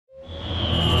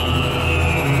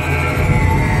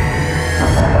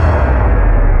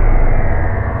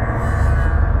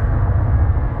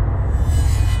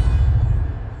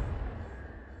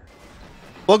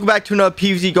Welcome back to another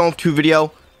PvZ Going for 2 video.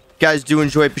 If you guys do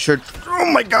enjoy it, be sure to... Oh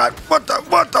my god, what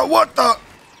the...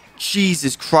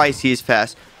 Jesus Christ, he is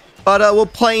fast. But we're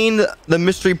playing the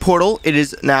Mystery Portal. It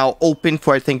is now open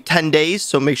for, I think, 10 days.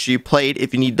 So make sure you play it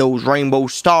if you need those rainbow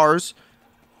stars.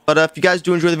 But if you guys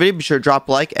do enjoy the video, be sure to drop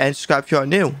a like and subscribe if you are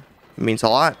new. It means a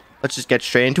lot. Let's just get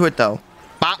straight into it, though.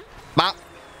 Bop, bop.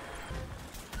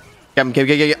 Get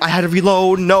him. I had to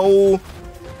reload. No.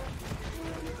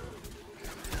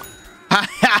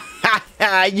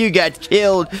 You got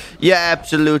killed, you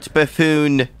absolute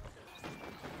buffoon.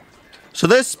 So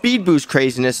there's speed boost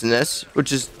craziness in this,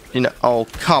 which is, you know, oh,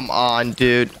 come on,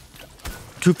 dude.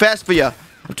 Too fast for you.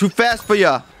 I'm too fast for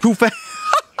you. Too fast.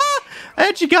 I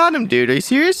actually got him, dude. Are you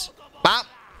serious? Bop.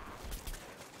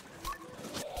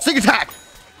 Sneak attack.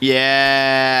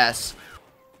 Yes.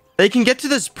 They can get to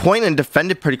this point and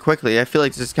defend it pretty quickly. I feel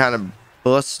like this is kind of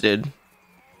busted.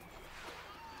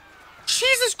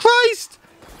 Jesus Christ.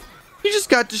 He just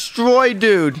got destroyed,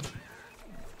 dude.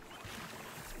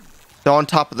 They're on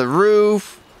top of the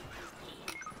roof.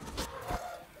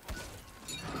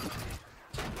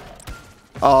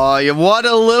 Oh, what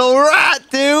a little rat,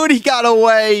 dude. He got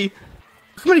away.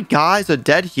 How many guys are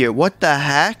dead here? What the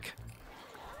heck?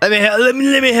 Let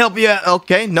me help you out.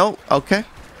 Okay, no. Okay.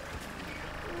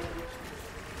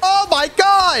 Oh my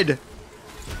god.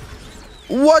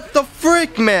 What the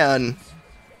frick, man?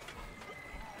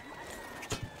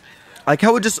 Like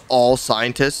how we're just all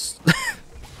scientists.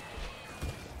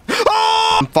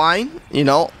 Oh! I'm fine, you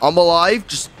know, I'm alive,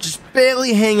 just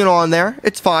barely hanging on there.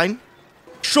 It's fine.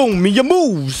 Show me your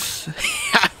moves.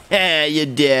 You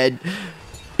did.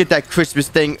 Get that Christmas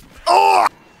thing. Oh!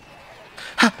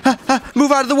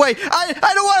 Move out of the way.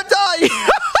 I don't want to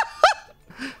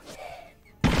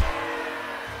die.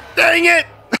 Dang it.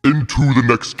 Into the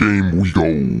next game we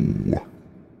go.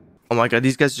 Oh my god,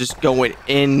 these guys are just going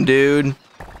in, dude.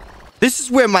 This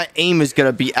is where my aim is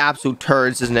gonna be absolute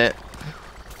turds, isn't it?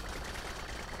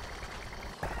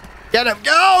 Get him!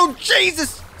 Oh,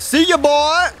 Jesus! See ya,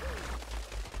 boy!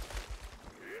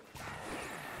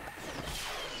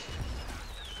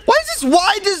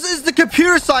 Why is the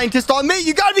computer scientist on me?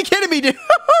 You gotta be kidding me, dude!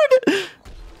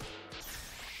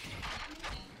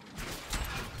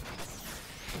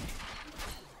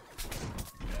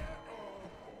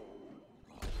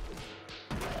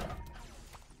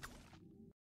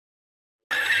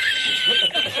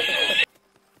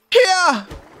 Yeah.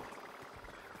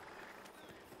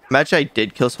 Imagine I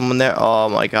did kill someone there. Oh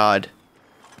my god.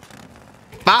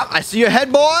 Bop, I see your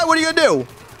head, boy. What are you gonna do?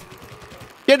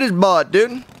 Get his butt,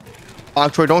 dude. Oh,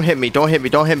 Troy, don't hit me. Don't hit me.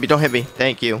 Don't hit me. Don't hit me.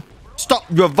 Thank you. Stop.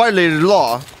 You have violated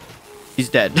law. He's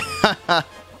dead.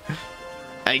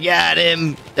 I got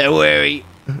him. Don't worry.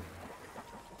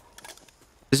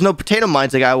 There's no potato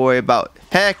mines I gotta worry about.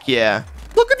 Heck yeah.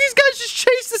 Look at these guys just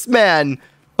chase this man.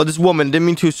 Oh, this woman. Didn't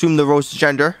mean to assume the rose's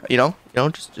gender. You know,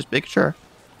 just make sure.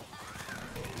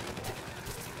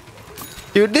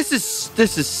 Dude, this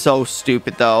is so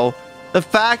stupid though. The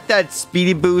fact that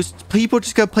speedy boost, people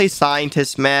just gonna play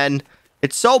scientists, man.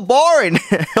 It's so boring.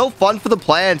 No fun for the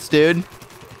plants, dude.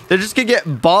 They're just gonna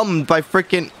get bummed by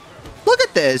freaking. Look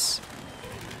at this.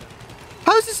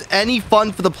 How is this any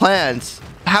fun for the plants?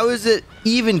 How is it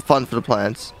even fun for the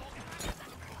plants?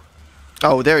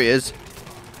 Oh, there he is.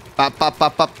 Bop, bop,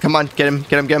 bop, bop. Come on, get him,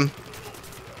 get him, get him.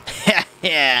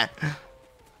 Yeah.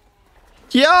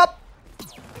 Yup.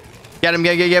 Get him,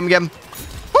 get him.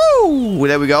 Woo!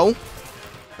 There we go.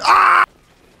 Ah!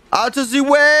 Out of the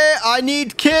way. I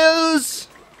need kills.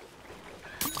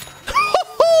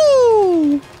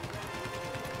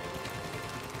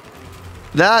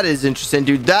 That is interesting,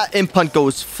 dude. That impunt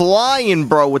goes flying,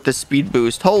 bro, with the speed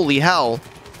boost. Holy hell.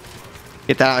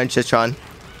 Get that Iron Citron.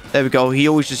 There we go. He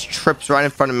always just trips right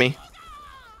in front of me.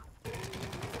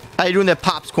 How you doing there,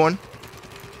 Popscorn?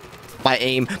 My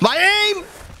aim.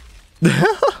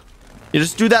 You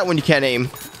just do that when you can't aim.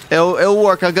 It'll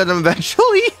work. I'll get them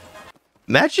eventually.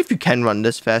 Imagine if you can run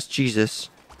this fast. Jesus.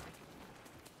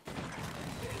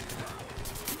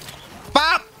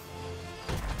 Bop!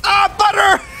 Ah,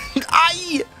 butter!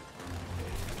 Aye!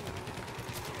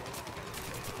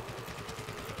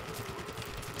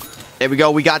 There we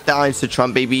go. We got the Iron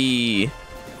Citron, baby.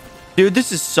 Dude,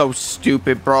 this is so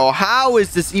stupid, bro. How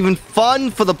is this even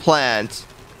fun for the plants?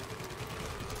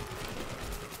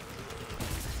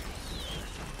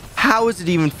 How is it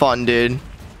even fun, dude?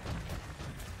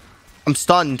 I'm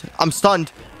stunned.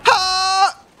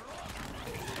 Ha!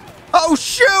 Oh,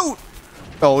 shoot!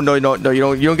 Oh, no, you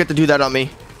don't get to do that on me.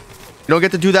 You don't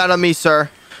get to do that on me, sir.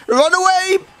 Run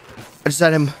away! I just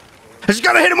had him. I just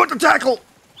gotta hit him with the tackle.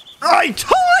 I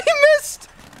totally missed.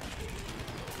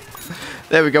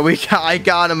 There we go. I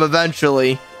got him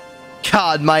eventually.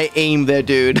 God, my aim there,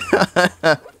 dude.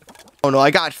 Oh no,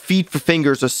 I got feet for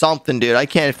fingers or something, dude. I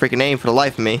can't freaking aim for the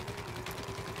life of me.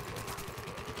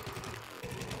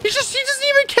 He doesn't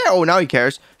even care. Oh, now he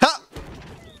cares.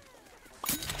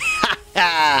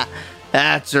 Ha!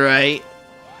 That's right.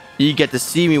 You get to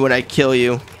see me when I kill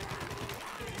you.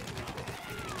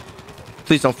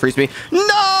 Please don't freeze me.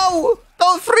 No!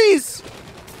 Don't freeze!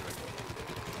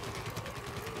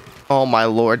 Oh my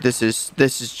lord, this is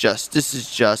just.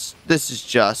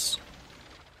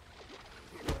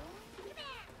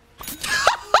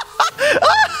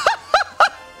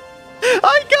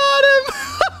 I got him!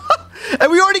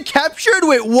 And we already captured?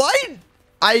 Wait, what?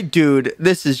 Dude,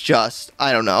 this is just,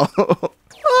 I don't know.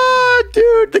 Oh,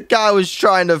 dude, the guy was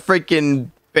trying to freaking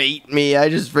bait me. I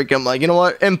just freaking like, you know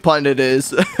what? Impunt it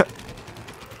is.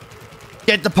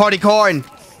 Get the party corn.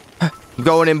 I'm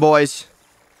going in, boys.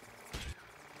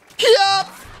 Yup.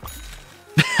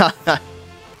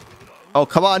 Oh,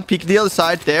 come on. Peek at the other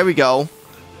side. There we go.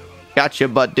 Gotcha,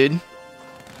 butt, dude.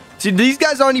 See, these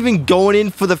guys aren't even going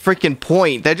in for the freaking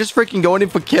point. They're just freaking going in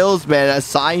for kills, man, as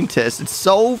scientists. It's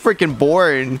so freaking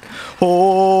boring.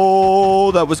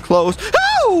 Oh, that was close.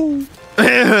 Oh!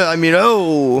 I mean,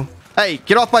 oh. Hey,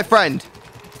 get off my friend.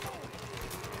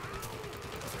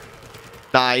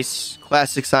 Nice.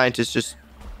 Classic scientist just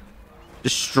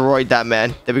destroyed that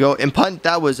man. There we go. Impunt.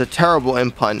 That was a terrible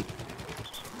impunt.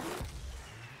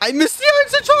 I missed the Iron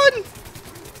Citron.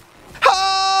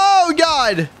 Oh,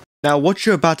 God. Now, what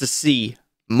you're about to see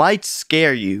might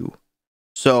scare you.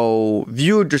 So,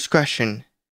 viewer discretion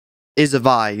is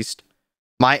advised.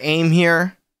 My aim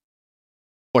here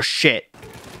was shit.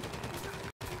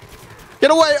 Get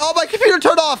away. Oh, my computer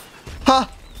turned off. Huh.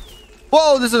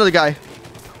 Whoa, there's another guy.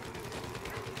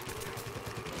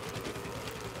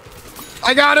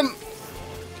 I got him.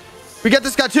 We got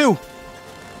this guy too.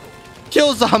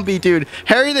 Kill zombie, dude.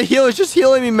 Harry the healer is just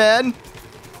healing me, man.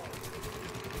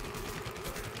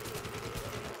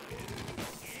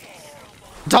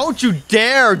 Don't you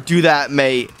dare do that,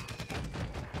 mate.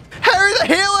 Harry the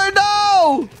healer,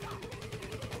 no!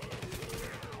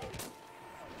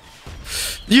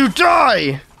 You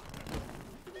die!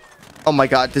 Oh my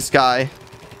god, this guy.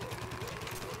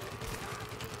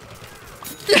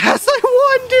 Yes, I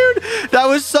won, dude! That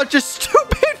was such a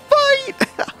stupid fight!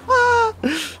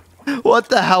 What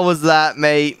the hell was that,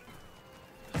 mate?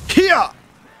 Here!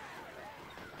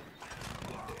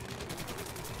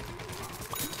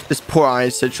 This poor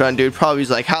Iron Citron, dude. Probably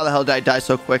like, how the hell did I die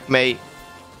so quick, mate?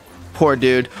 Poor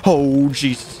dude. Oh,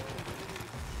 Jesus.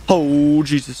 Oh,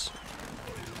 Jesus.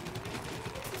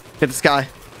 Get this guy.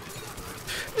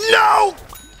 No!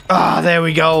 Ah, there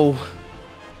we go.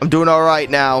 I'm doing all right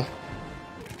now.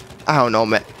 I don't know,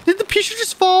 man. Did the pea should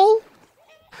just fall?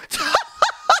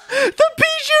 The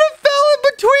pea should have fell in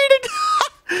between it.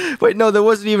 Wait, no, there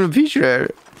wasn't even a pea should there.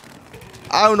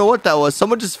 I don't know what that was.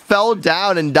 Someone just fell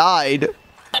down and died.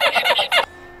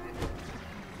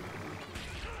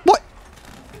 What?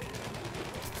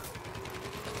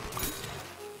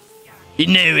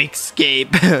 No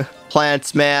escape.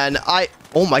 Plants, man.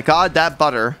 Oh my god, that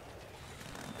butter.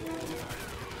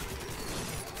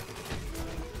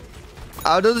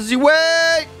 Out of the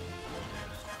way!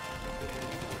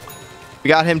 We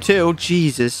got him too.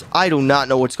 Jesus. I do not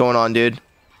know what's going on, dude.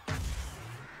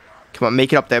 Come on,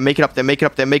 make it up there. Make it up there. Make it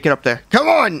up there. Make it up there. Come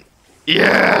on!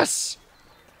 Yes!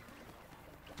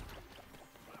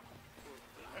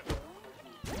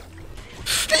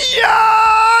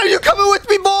 Yeah! You coming with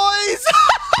me, boys?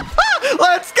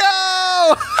 Let's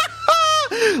go!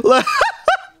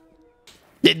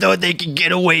 They thought they could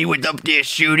get away with up there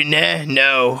shooting there?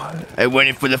 No. I went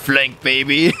in for the flank,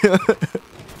 baby.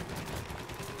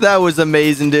 That was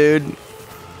amazing, dude.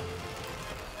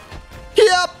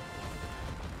 Yep.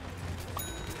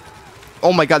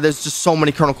 Oh my god, there's just so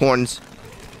many kernel corns.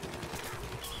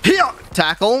 Here!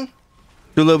 Tackle.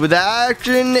 Do a little bit of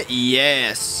action.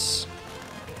 Yes.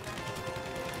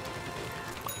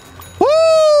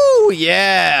 Woo!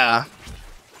 Yeah.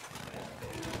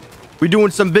 We're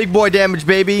doing some big boy damage,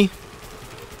 baby.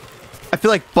 I feel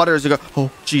like butter is a go.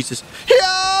 Oh, Jesus.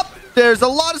 Yep. There's a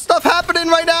lot of stuff happening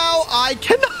right now. I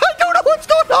don't know what's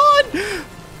going on.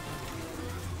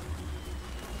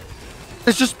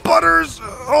 It's just butters.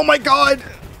 Oh my god.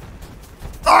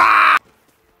 Ah!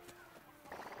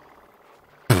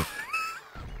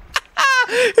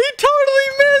 He totally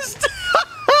missed.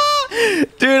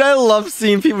 Dude, I love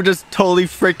seeing people just totally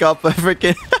frick up a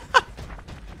freaking...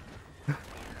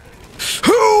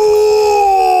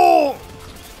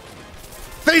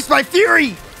 Face my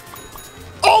fury!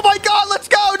 Oh my god, let's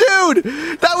go, dude!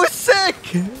 That was sick!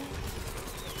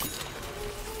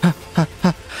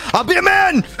 I'll be a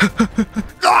man.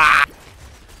 Ah!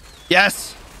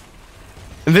 Yes.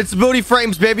 Invincibility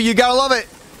frames, baby. You gotta love it.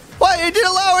 What? It did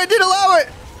allow it. It did allow it.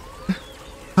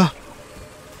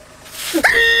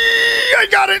 I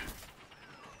got it.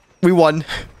 We won.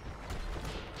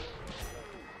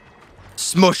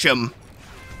 Smush him.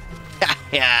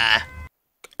 Yeah.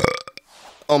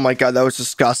 Oh my god, that was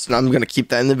disgusting. I'm gonna keep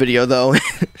that in the video though.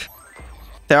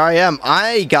 There I am.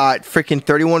 I got freaking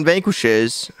 31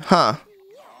 vanquishes. Huh.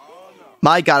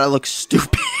 My god, I look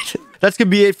stupid. That's gonna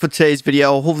be it for today's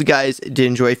video. Hopefully you guys did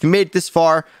enjoy. If you made it this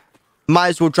far, might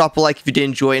as well drop a like if you did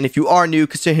enjoy. And if you are new,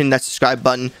 consider hitting that subscribe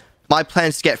button. My plan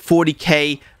is to get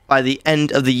 40K by the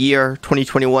end of the year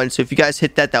 2021. So if you guys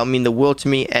hit that, that will mean the world to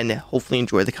me, and hopefully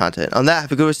enjoy the content. On that,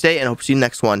 have a good day, and I hope to see you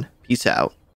next one. Peace out.